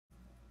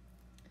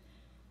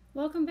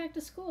Welcome back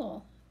to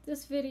school.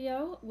 This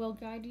video will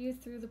guide you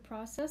through the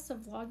process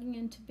of logging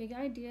into Big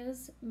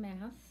Ideas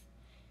Math.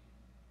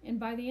 And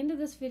by the end of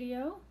this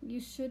video,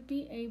 you should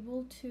be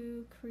able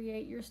to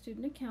create your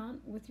student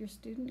account with your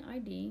student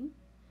ID,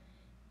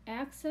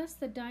 access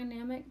the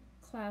dynamic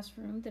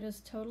classroom that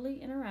is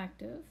totally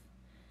interactive,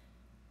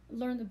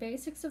 learn the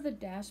basics of the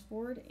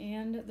dashboard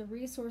and the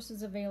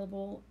resources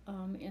available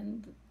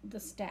in the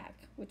stack,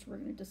 which we're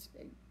going to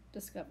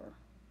discover.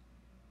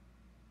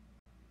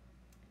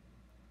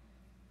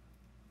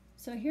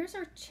 So here's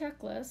our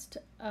checklist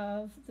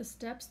of the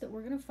steps that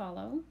we're going to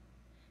follow.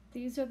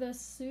 These are the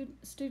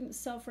student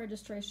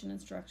self-registration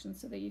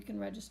instructions so that you can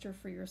register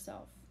for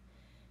yourself.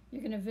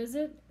 You're going to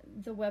visit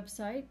the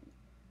website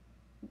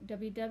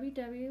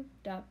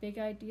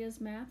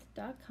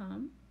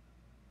www.bigideasmath.com.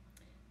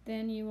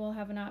 Then you will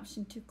have an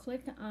option to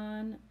click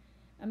on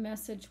a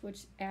message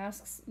which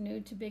asks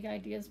New to Big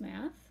Ideas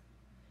Math.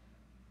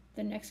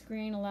 The next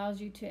screen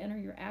allows you to enter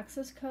your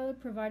access code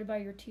provided by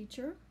your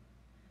teacher,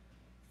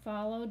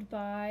 followed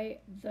by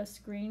the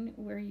screen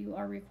where you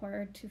are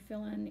required to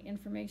fill in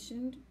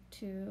information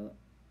to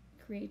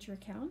create your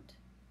account.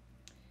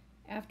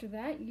 After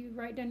that, you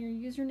write down your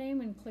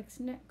username and click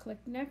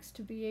next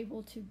to be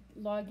able to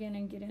log in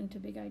and get into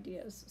Big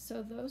Ideas.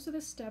 So those are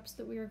the steps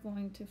that we are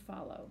going to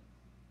follow.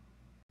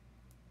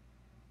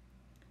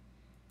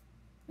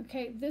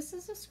 Okay, this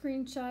is a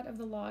screenshot of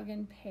the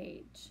login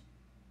page.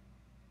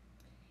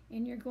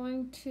 And you're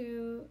going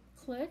to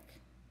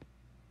click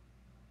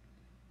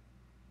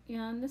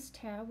on this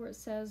tab where it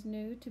says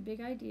New to Big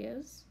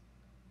Ideas.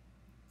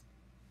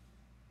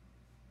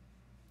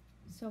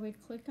 So we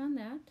click on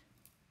that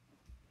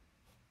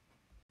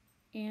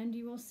and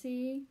you will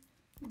see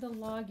the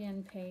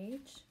login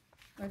page,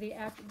 or the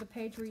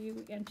page where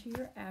you enter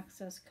your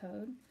access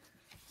code.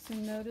 So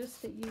notice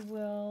that you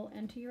will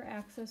enter your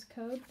access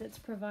code that's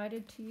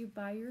provided to you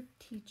by your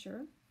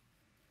teacher.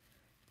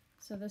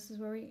 So this is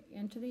where we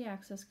enter the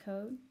access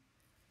code.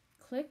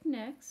 Click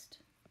Next.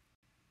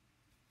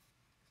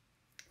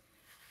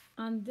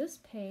 On this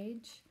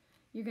page,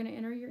 you're going to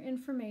enter your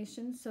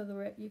information so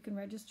that you can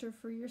register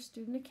for your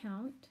student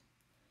account.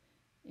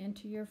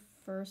 Enter your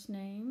first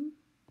name,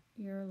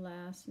 your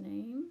last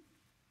name,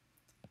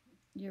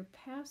 your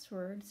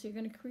password. So you're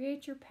going to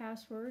create your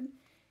password,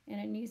 and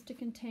it needs to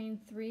contain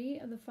 3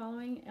 of the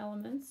following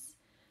elements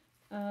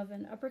of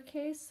an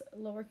uppercase,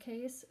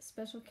 lowercase,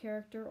 special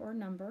character, or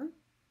number.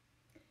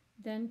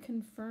 Then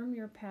confirm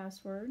your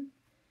password,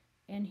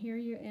 and here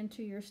you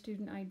enter your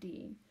student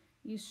ID.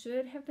 You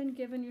should have been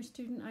given your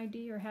student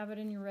ID or have it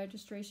in your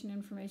registration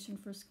information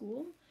for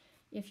school.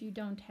 If you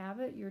don't have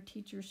it, your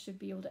teacher should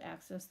be able to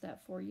access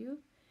that for you.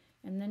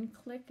 And then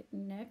click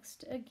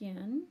Next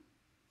again.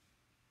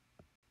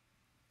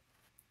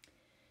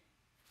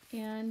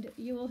 And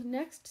you will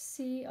next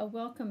see a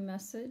welcome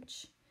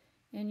message,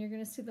 and you're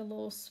going to see the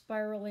little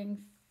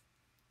spiraling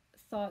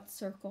thought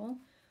circle.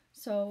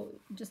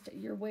 So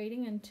you're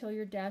waiting until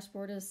your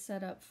dashboard is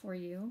set up for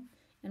you.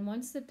 And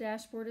once the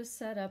dashboard is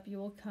set up, you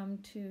will come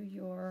to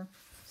your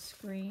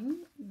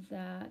screen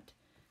that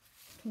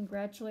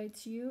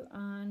congratulates you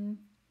on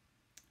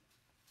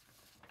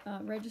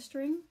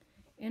registering,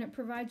 and it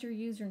provides your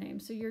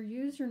username. So your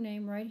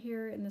username right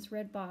here in this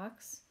red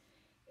box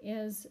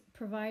is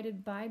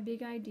provided by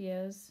Big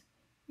Ideas.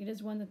 It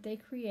is one that they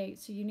create,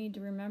 so you need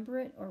to remember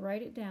it or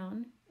write it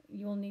down.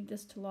 You will need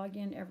this to log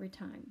in every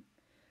time.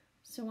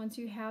 So once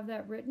you have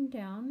that written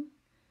down,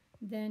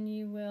 then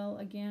you will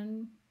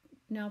again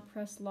now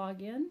press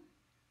Login.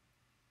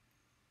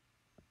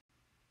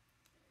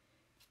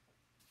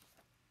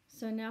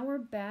 So now we're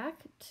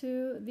back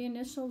to the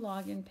initial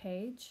login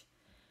page.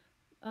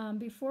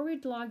 Before we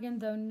log in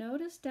though,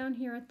 notice down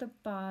here at the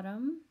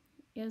bottom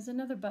is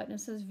another button. It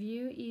says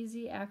View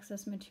Easy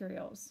Access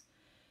Materials.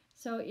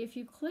 So if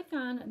you click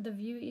on the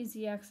View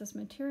Easy Access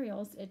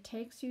Materials, it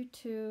takes you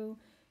to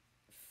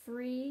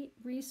free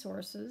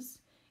resources,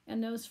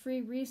 and those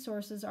free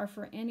resources are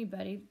for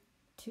anybody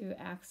to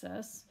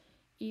access.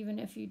 Even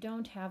if you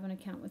don't have an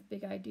account with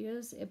Big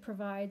Ideas, it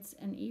provides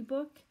an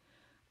ebook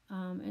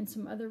and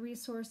some other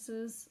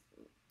resources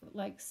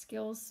like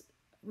skills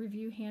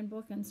review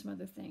handbook and some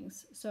other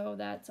things. So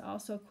that's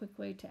also a quick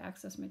way to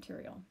access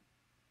material.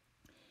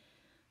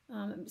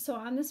 So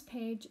on this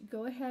page,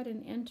 go ahead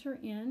and enter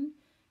in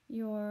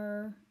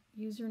your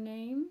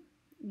username,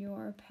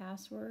 your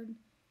password,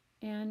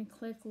 and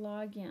click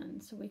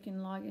Login so we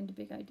can log into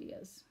Big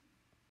Ideas.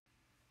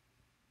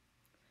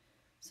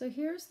 So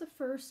here's the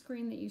first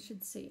screen that you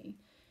should see.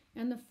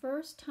 And the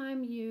first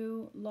time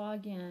you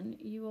log in,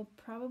 you will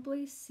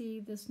probably see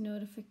this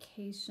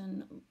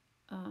notification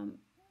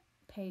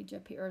page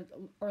up here,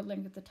 or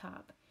link at the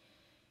top.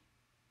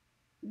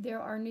 There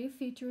are new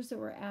features that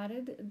were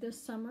added this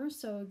summer,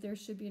 so there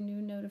should be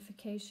new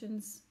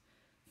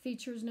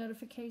features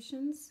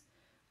notifications.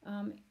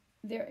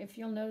 If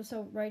you'll notice,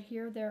 so right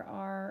here there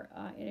are,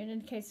 it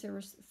indicates there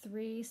was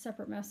 3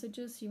 separate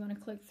messages. So you want to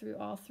click through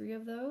all 3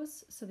 of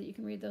those so that you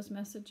can read those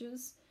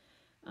messages.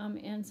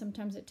 And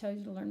sometimes it tells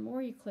you to learn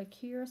more. You click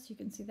here so you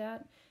can see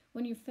that.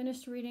 When you've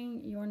finished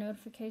reading your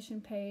notification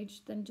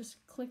page, then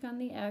just click on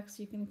the X.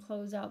 You can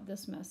close out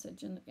this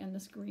message, and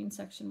this green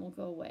section will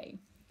go away.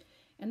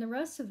 And the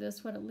rest of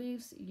this, what it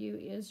leaves you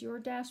is your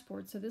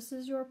dashboard. So this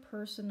is your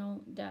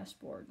personal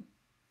dashboard.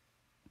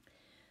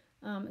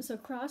 So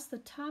across the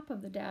top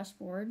of the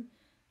dashboard,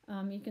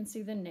 you can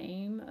see the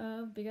name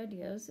of Big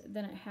Ideas.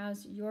 Then it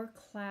has your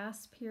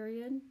class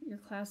period, your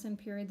class and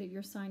period that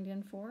you're signed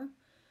in for.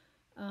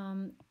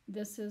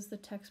 This is the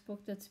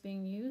textbook that's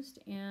being used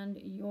and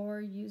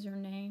your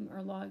username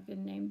or login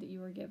name that you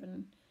were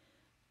given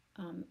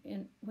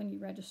when you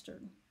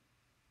registered.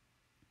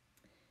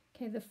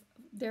 Okay,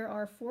 there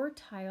are 4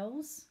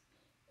 tiles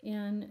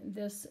in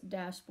this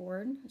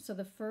dashboard. So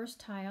the first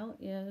tile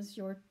is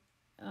your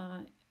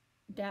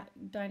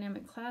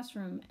dynamic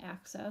classroom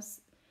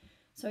access.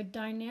 So a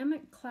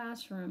dynamic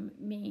classroom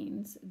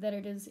means that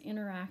it is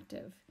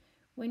interactive.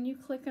 When you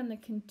click on the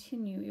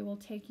continue, it will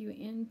take you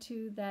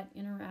into that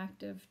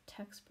interactive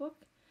textbook,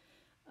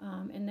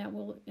 and that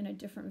will, in a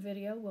different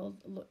video, will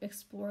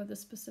explore the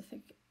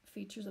specific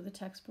features of the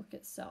textbook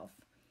itself.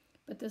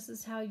 But this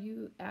is how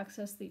you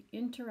access the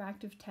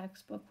interactive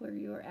textbook, where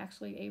you are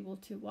actually able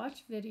to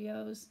watch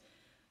videos,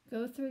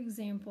 go through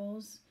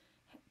examples,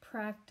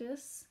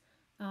 practice,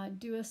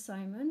 do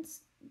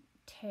assignments,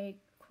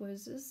 take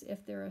quizzes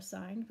if they're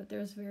assigned, but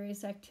there's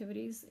various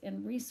activities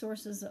and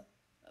resources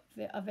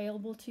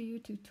available to you,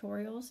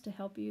 tutorials to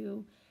help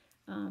you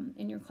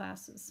in your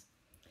classes.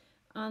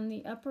 On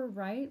the upper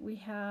right, we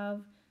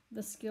have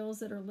the skills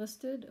that are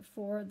listed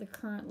for the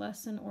current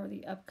lesson or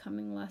the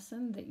upcoming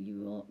lesson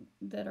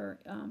that are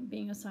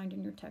being assigned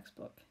in your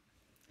textbook.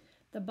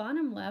 The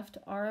bottom left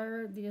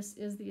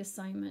is the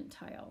assignment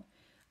tile.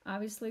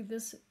 Obviously,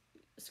 this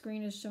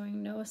screen is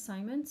showing no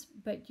assignments,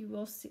 but you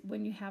will see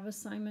when you have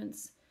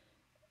assignments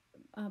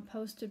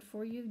posted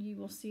for you, you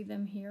will see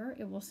them here.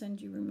 It will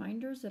send you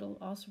reminders. It'll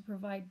also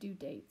provide due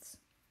dates.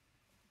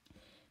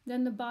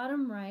 Then the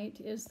bottom right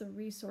is the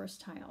resource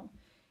tile.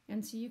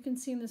 And so you can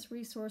see in this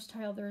resource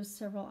tile there's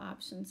several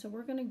options. So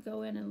we're going to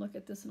go in and look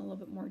at this in a little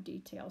bit more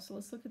detail. So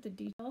let's look at the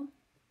detail.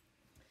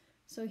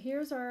 So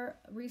here's our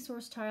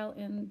resource tile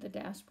in the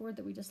dashboard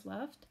that we just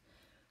left.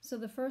 So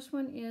the first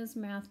one is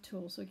math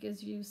tools. So it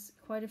gives you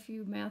quite a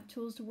few math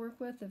tools to work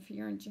with. If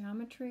you're in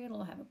geometry,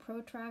 it'll have a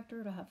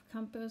protractor, it'll have a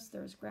compass,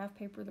 there's graph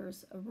paper,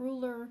 there's a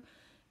ruler,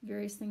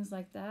 various things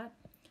like that.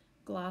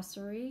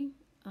 Glossary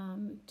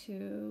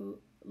to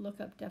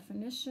look up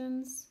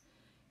definitions.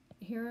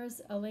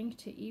 Here's a link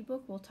to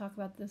ebook. We'll talk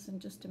about this in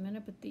just a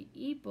minute, but the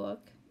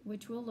ebook,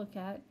 which we'll look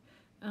at,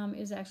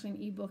 is actually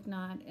an ebook,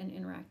 not an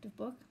interactive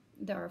book.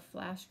 There are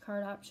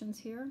flashcard options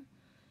here.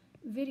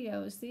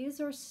 Videos. These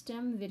are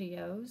STEM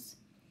videos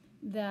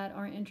that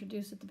are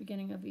introduced at the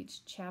beginning of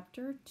each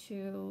chapter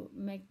to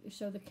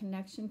show the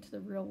connection to the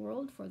real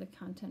world for the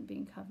content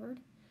being covered.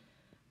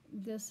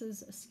 This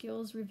is a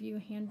skills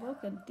review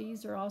handbook, and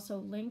these are also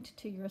linked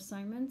to your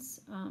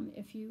assignments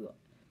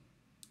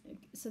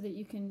so that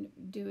you can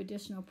do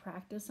additional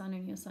practice on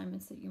any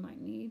assignments that you might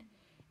need.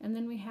 And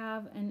then we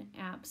have an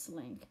apps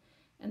link,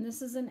 and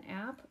this is an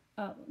app.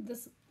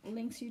 This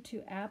links you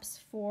to apps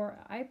for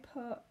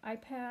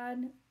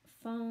iPad,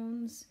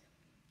 phones,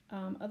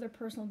 other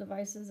personal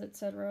devices,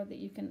 etc., that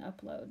you can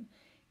upload.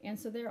 And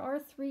so there are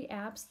 3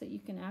 apps that you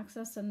can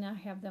access, and I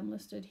have them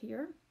listed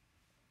here.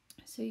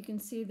 So you can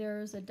see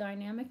there's a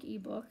dynamic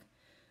ebook.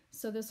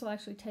 So this will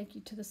actually take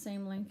you to the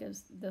same link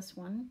as this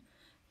one.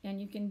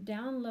 And you can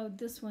download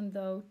this one,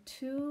 though,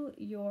 to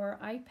your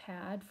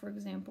iPad, for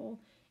example,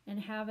 and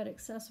have it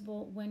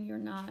accessible when you're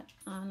not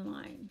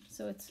online.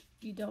 So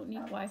you don't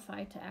need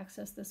Wi-Fi to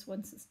access this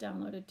once it's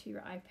downloaded to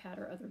your iPad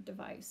or other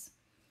device.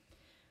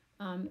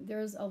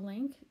 There's a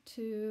link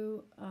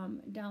to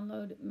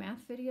download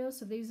math videos.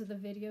 So these are the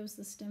videos,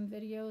 the STEM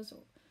videos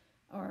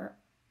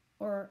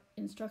or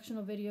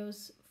instructional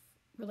videos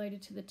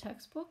related to the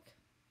textbook.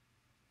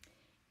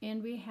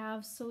 And we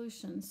have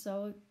solutions.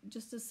 So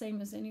just the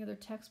same as any other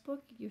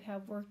textbook, you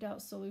have worked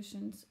out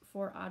solutions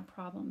for odd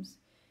problems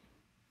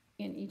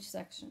in each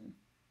section.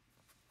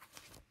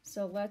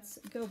 So let's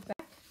go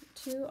back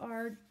to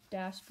our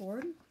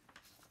dashboard.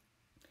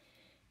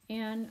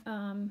 And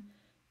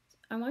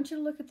I want you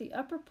to look at the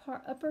upper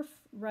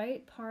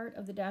right part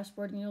of the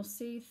dashboard, and you'll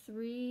see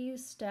 3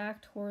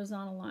 stacked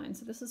horizontal lines.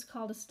 So this is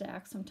called a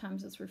stack.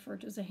 Sometimes it's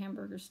referred to as a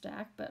hamburger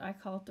stack, but I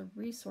call it the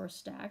resource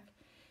stack,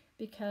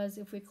 because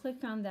if we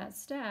click on that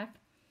stack,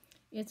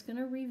 it's going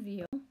to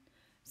reveal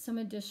some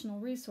additional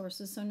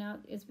resources. So now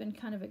it's been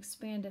kind of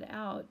expanded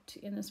out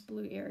in this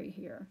blue area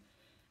here.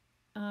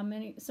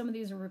 Some of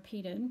these are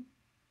repeated,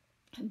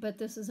 but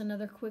this is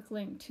another quick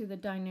link to the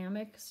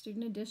dynamic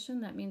student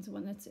edition. That means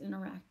one that's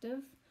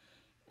interactive.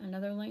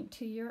 Another link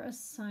to your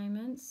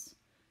assignments,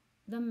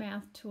 the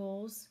math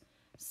tools.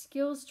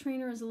 Skills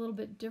Trainer is a little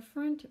bit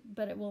different,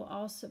 but it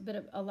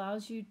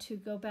allows you to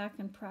go back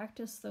and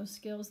practice those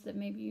skills that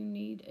maybe you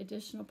need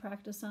additional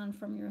practice on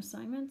from your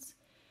assignments.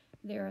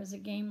 There is a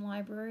game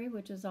library,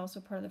 which is also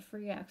part of the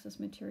free access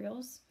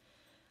materials.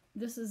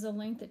 This is a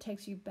link that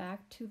takes you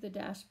back to the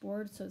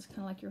dashboard, so it's kind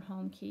of like your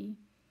home key.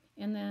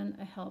 And then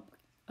a help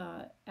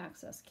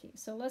access key.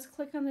 So let's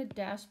click on the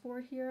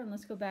dashboard here, and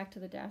let's go back to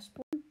the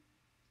dashboard.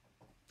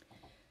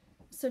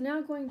 So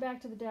now going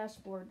back to the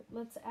dashboard,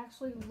 let's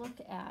actually look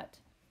at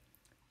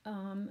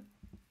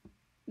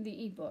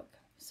the ebook.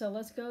 So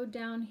let's go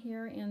down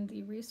here in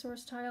the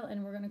resource tile,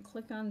 and we're going to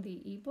click on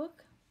the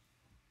ebook.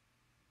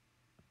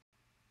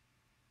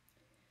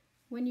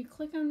 When you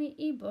click on the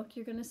ebook,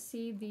 you're going to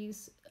see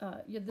these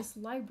this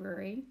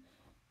library,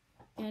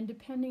 and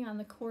depending on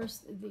the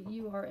course that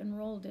you are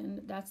enrolled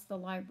in, that's the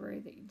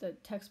library, the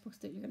textbooks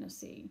that you're going to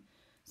see.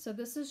 So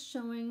this is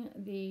showing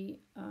the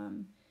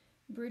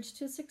Bridge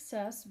to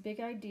Success, Big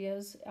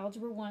Ideas,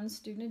 Algebra 1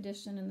 Student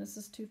Edition, and this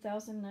is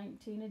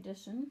 2019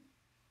 edition.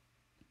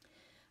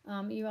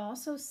 You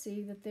also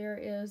see that there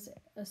is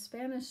a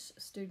Spanish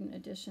student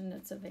edition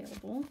that's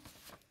available.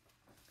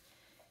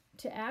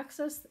 To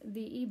access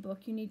the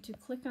ebook, you need to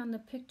click on the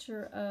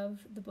picture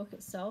of the book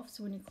itself.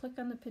 So when you click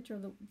on the picture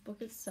of the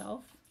book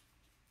itself,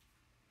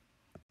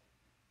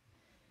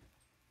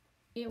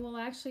 it will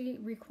actually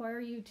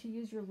require you to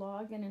use your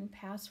login and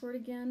password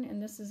again,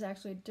 and this is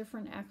actually a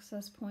different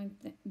access point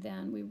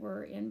than we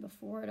were in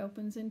before. It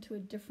opens into a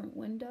different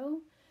window,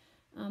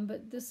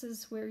 but this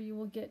is where you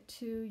will get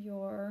to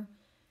your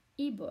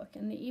ebook,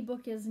 and the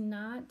ebook is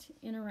not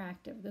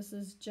interactive. This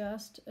is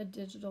just a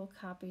digital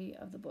copy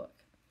of the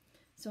book.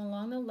 So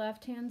along the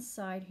left-hand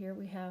side here,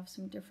 we have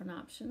some different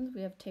options.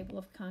 We have table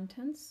of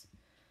contents.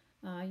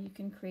 You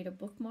can create a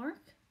bookmark.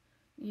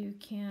 You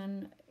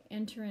can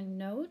enter in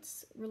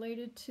notes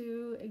related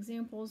to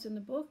examples in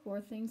the book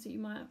or things that you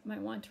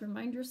might want to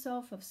remind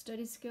yourself of,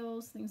 study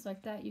skills, things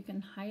like that. You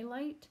can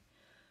highlight.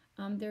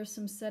 There's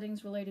some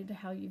settings related to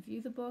how you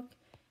view the book,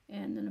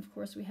 and then of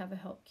course we have a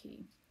help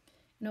key.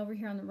 And over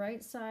here on the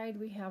right side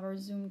we have our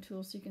zoom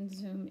tool, so you can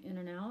zoom in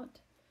and out.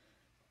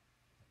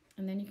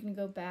 And then you can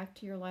go back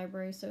to your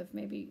library. So if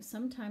maybe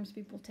sometimes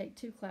people take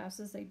 2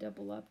 classes, they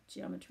double up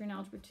Geometry and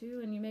Algebra 2,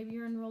 and maybe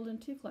you're enrolled in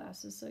 2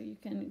 classes, so you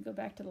can go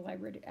back to the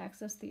library to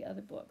access the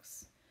other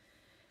books.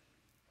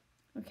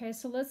 Okay,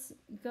 so let's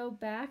go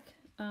back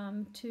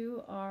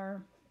to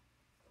our,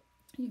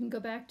 you can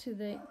go back to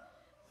the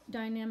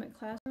dynamic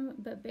classroom,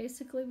 but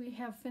basically we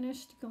have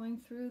finished going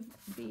through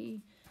the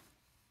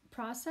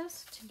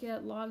process to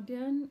get logged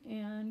in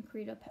and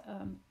create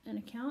an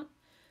account.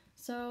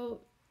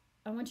 So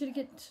I want you to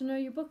get to know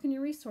your book and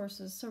your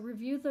resources. So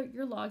review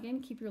your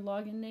login. Keep your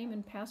login name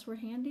and password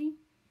handy.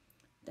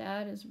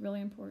 That is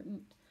really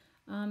important.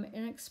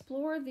 And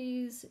explore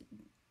these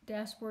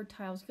dashboard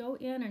tiles. Go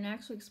in and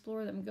actually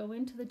explore them. Go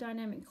into the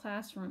dynamic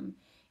classroom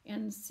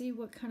and see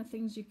what kind of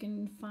things you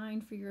can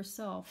find for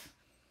yourself.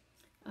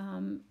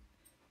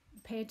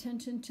 Pay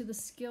attention to the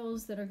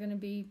skills that are going to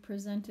be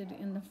presented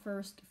in the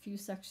first few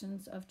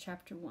sections of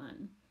Chapter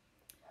 1.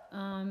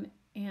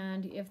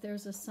 And if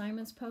there's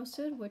assignments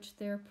posted, which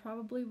there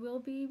probably will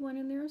be one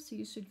in there, so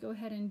you should go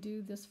ahead and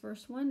do this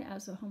first one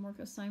as a homework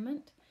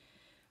assignment.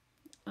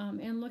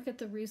 And look at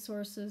the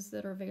resources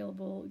that are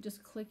available.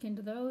 Just click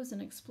into those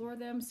and explore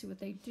them, see what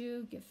they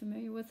do, get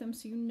familiar with them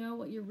so you know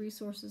what your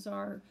resources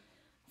are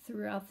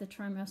throughout the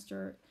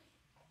trimester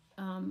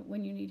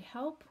when you need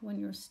help, when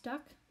you're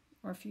stuck,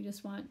 or if you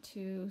just want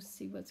to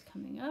see what's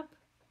coming up.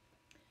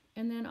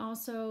 And then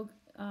also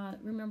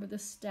remember the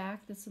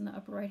stack that's in the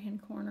upper right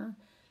hand corner.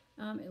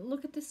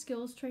 Look at the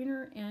skills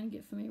trainer and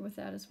get familiar with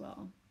that as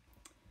well.